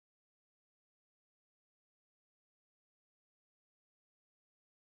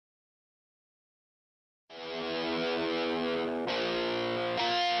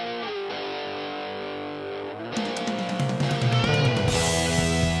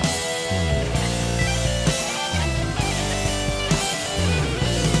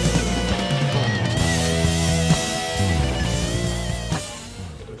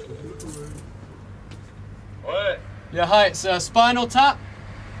Yeah, hi, it's Spinal Tap.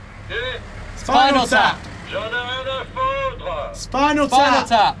 Spinal Tap. J'en ai rien à foutre. Spinal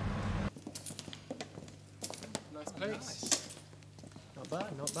Tap. Nice place. Not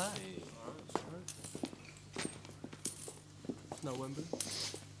bad, not bad. No Wembley.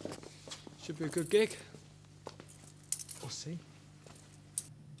 Should be a good gig. We'll see.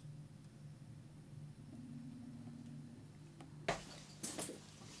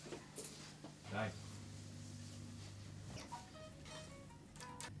 Nice.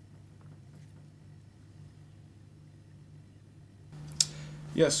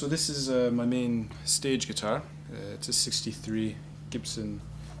 Yeah, so this is my main stage guitar. It's a '63 Gibson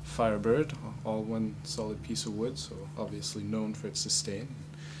Firebird, all one solid piece of wood, so obviously known for its sustain.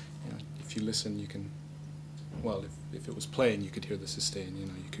 You know, if you listen, you can, well, if it was playing, you could hear the sustain. You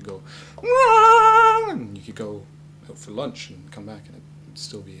know, you could go, and you could go out for lunch and come back, and it'd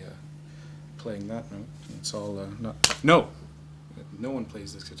still be playing that note. It's all no one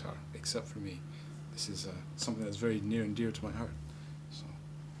plays this guitar except for me. This is something that's very near and dear to my heart. So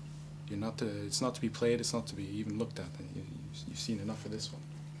you're not to, it's not to be played. It's not to be even looked at. You've seen enough of this one.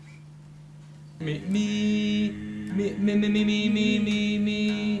 Me.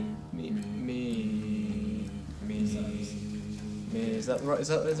 Is that right? Is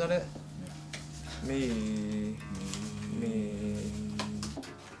that it? Me.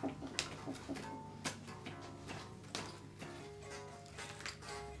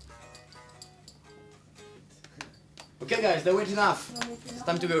 Okay, guys, they're waiting enough. It's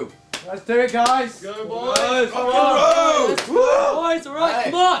time to go. Let's do it, guys. Go, boys. Come on. Boys, all right,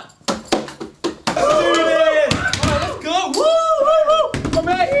 come on. Let's do this. Let's go. Woo! Come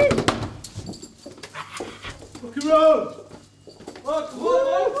here. Rock and roll. Come on.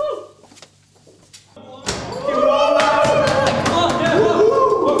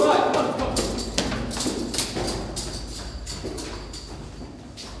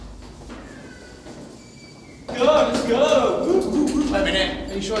 Let's go! Wait a minute.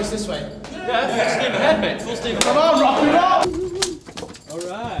 Are you sure it's this way? Yeah, full steam ahead, mate. Full steam ahead. Come on, rock and roll!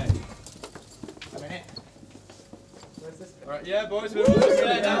 Alright. A minute. Alright, yeah, boys, we're almost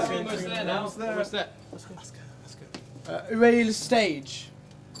there now. We're almost there now. Almost there. Let's go. Où est le stage?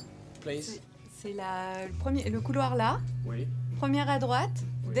 Please. C'est le couloir là. Oui. Première à droite.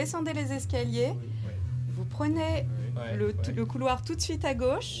 Vous descendez les escaliers. Vous prenez le couloir tout de suite à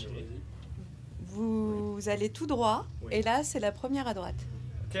gauche. Vous allez tout droit. Et là, c'est la première à droite.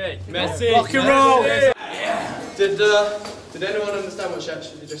 Okay, merci. Rock and roll! Did anyone understand what she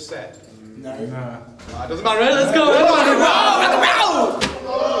just said? No. It doesn't matter, let's go! Rock and roll!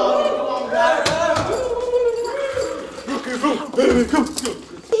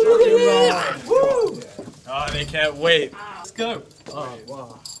 Oh, they can't wait. Let's go. Oh,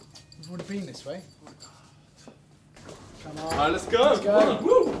 wow. We've already been this way. Come on. Alright, let's go! Let's go.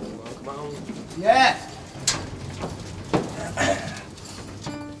 Woo. Come on. Yeah!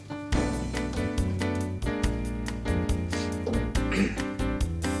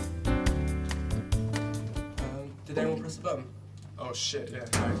 Did anyone press the button? Oh shit, yeah.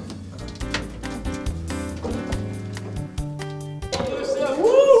 Almost there.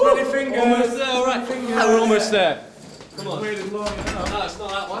 Woo! 20 fingers! Almost there, alright. We're almost there. Come on. Waited long enough. No, it's not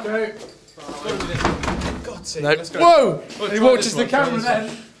that one. Go. God's sake, No. let's go. Whoa! He try watches this the one, try camera this then.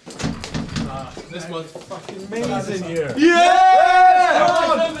 This one's fucking Amazing here. Yeah!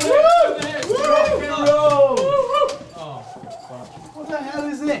 Rock and roll! What the hell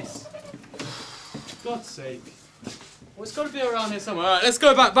is this? God's sake. Well, it's got to be around here somewhere. Alright, let's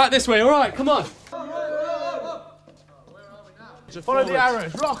go back this way. Alright, come on. Follow the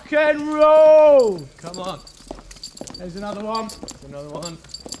arrows. Rock and roll! Come on. There's another one. There's another one.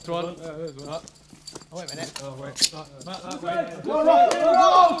 Come on. There's one. Oh, wait a minute. Oh, wait. Back that way. Come on, rock and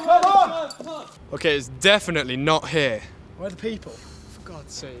roll! Come on! Okay, it's definitely not here. Where are the people? For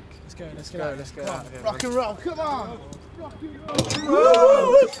God's sake. Let's go. Let's go Come out on. of here. Rock and roll, come on! Rock and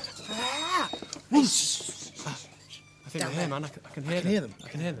roll! I think they're here, man. I can hear them. I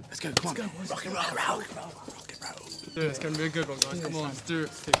can hear them. Let's go, come on. Rock and roll, rock and roll. Do it. It's going to be a good one, guys. Come on, let's do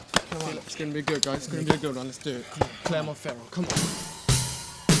it. Come on. It's going to be good, guys. It's going to be a good one. Let's do it. Come on. Claremont Ferrell. Come on.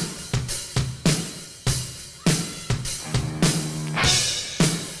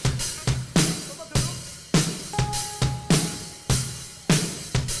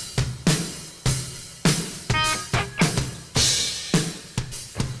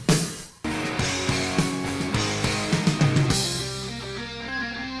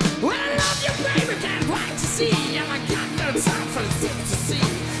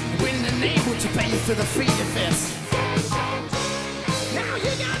 To the free defense. Now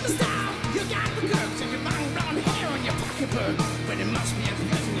you got the style, you got the goods, and your long blonde hair and your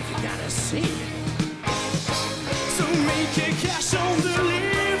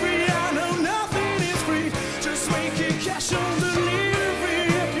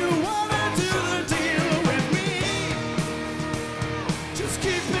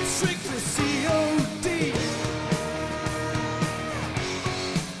keep it strictly COD.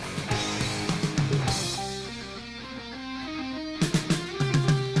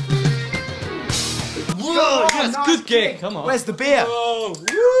 Whoa, yes, nice good kick. gig. Come on. Where's the beer? Whoa.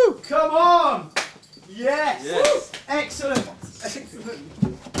 Woo! Come on! Yes! Yes. Excellent!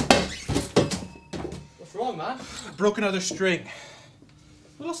 What's wrong, man? Broke another string.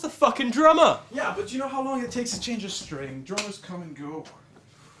 We lost the fucking drummer. Yeah, but you know how long it takes to change a string? Drummers come and go.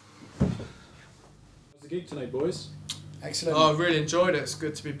 How's the gig tonight, boys? Excellent. Oh, I really enjoyed it. It's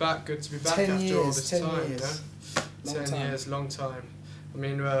good to be back. Good to be back 10 after all years, this 10 time. years. You know, Long 10 time. years, long time. I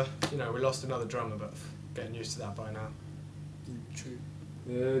mean, you know, we lost another drummer, but getting used to that by now. True.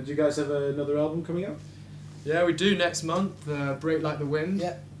 Do you guys have another album coming out? Yeah, we do next month. Break Like the Wind.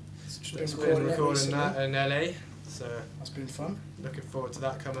 Yeah. We've been recording that in LA, so That's been fun. looking forward to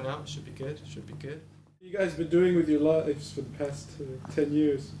that coming out. Should be good. Should be good. What have you guys been doing with your lives for the past 10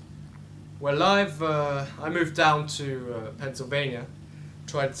 years? Well, live. I moved down to Pennsylvania,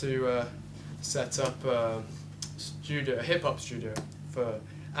 tried to set up a hip hop studio for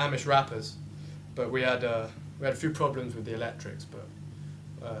Amish rappers, but we had a few problems with the electrics, but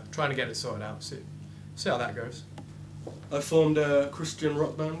trying to get it sorted out. See how that goes. I formed a Christian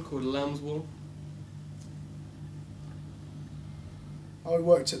rock band called Lamb's Wool. I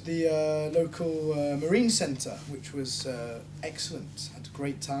worked at the local marine centre, which was excellent. Had a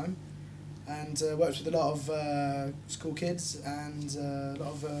great time, and worked with a lot of school kids and a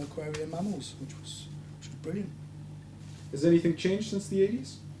lot of aquarium mammals, which was brilliant. Has anything changed since the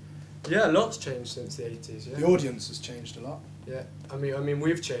 80s? Yeah, a lot's changed since the 80s. Yeah. The audience has changed a lot. Yeah, I mean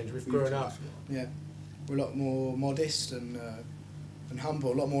we've changed. We've grown up. Yeah, we're a lot more modest and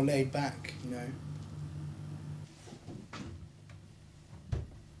humble, a lot more laid back, you know.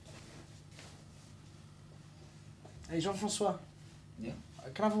 Hey, Jean-Francois. Yeah.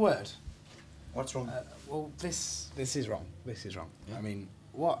 Can I have a word? What's wrong? Well, this is wrong. This is wrong. Yeah. I mean,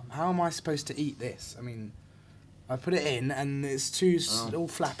 how am I supposed to eat this? I mean, I put it in and it's all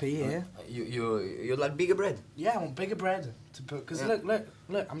flappy here. You like bigger bread? Yeah, I want bigger bread to put. Because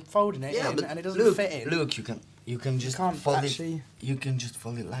look, I'm folding it in but and it doesn't fit in. Look, you can just can't fold actually- it. You can just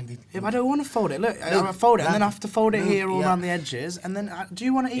fold it like this. Yeah, but I don't want to fold it. Look, I fold it and then I have to fold it here all yeah. around the edges. And then, do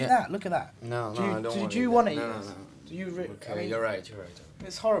you want to eat that? Look at that. No, do you, I don't want do you to want to eat eat that. this? No. Do you? Okay, I mean, you're right.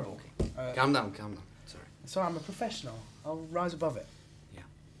 it's horrible. Calm down. Sorry. So I'm a professional. I'll rise above it. Yeah.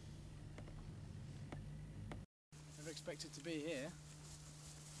 Never expected to be here.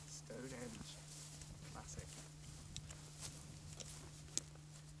 Stonehenge. Classic.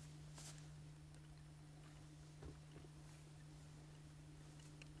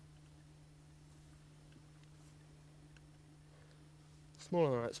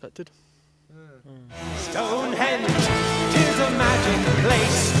 Smaller than I expected. Stonehenge, 'tis a magic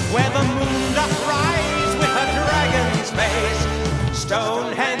place where the moon doth rise with her dragon's face.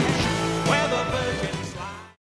 Stonehenge.